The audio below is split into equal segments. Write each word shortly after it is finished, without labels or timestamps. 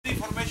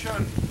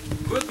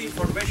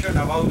introduction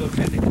about the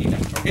tequila,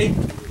 okay?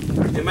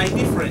 My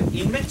different,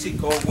 in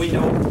Mexico, we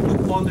know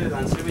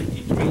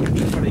 273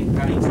 different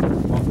kinds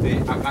of the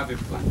agave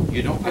plant,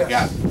 you know,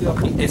 Yes. agave.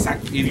 Yeah.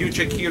 Exactly. If you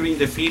check here in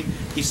the field,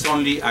 it's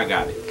only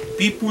agave.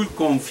 People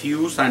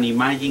confuse and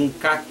imagine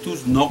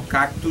cactus, no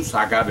cactus,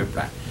 agave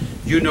plant.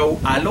 You know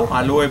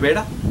aloe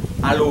vera?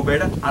 Aloe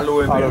vera.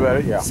 Aloe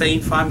vera, yeah. Same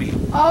family.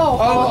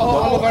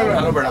 Aloe vera.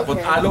 Aloe vera, but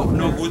Okay. aloe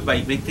no good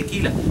by make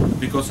tequila,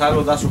 because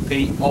aloe does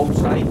okay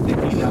outside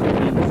tequila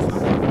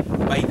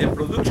inside. By the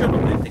production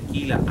of the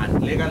tequila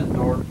and legal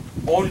norm,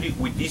 only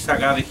with this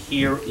agave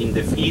here in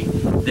the field,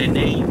 the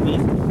name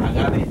is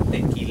agave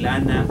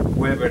tequilana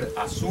Weber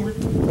azul,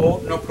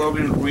 or no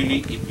problem really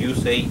if you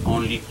say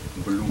only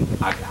blue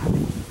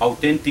agave.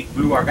 Authentic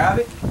blue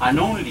agave, and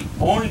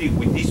only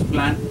with this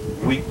plant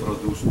we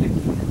produce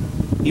tequila.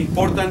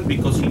 Important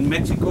because in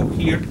Mexico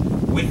here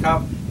we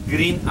have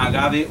green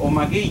agave or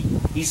maguey.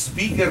 It's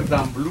bigger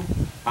than blue,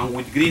 and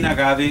with green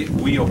agave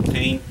we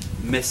obtain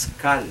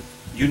mezcal.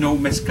 You know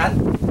mezcal?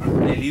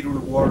 The little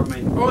worm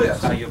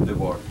inside of the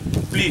bottle.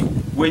 Please,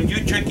 when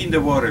you check in the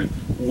bottle,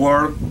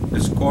 worm,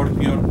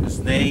 scorpion,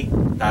 snake,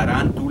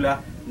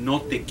 tarantula, no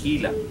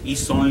tequila,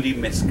 it's only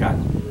mezcal.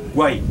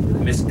 Why?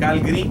 Mezcal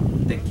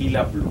green,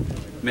 tequila blue.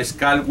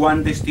 Mezcal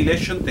one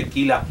distillation,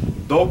 tequila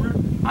double,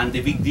 and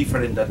the big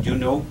difference that you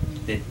know,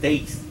 the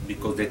taste,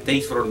 because the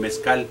taste from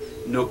mezcal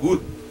no good,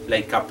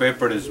 like a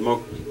pepper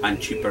smoke and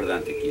cheaper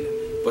than tequila.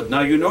 But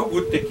now you know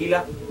good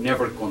tequila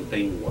never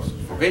contain water,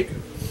 okay?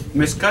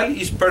 Mezcal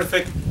is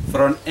perfect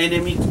from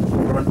enemy,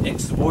 from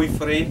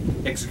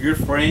ex-boyfriend,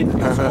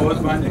 ex-girlfriend,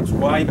 ex-husband,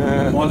 ex-wife,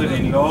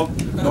 mother-in-law,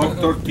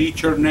 doctor,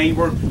 teacher,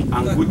 neighbor,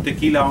 and good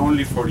tequila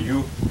only for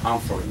you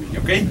and for me,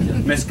 okay?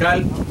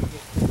 Mezcal,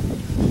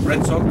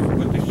 red salt,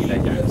 good tequila,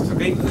 yes,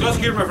 okay? Just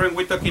here, my friend,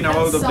 we're talking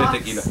about of the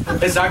tequila.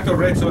 Exacto,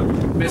 red salt,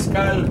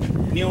 mezcal,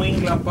 New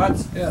England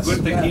Pats, Yes,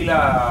 good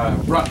tequila,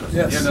 Broncos,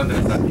 Yes. you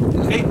understand,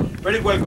 okay? Very well.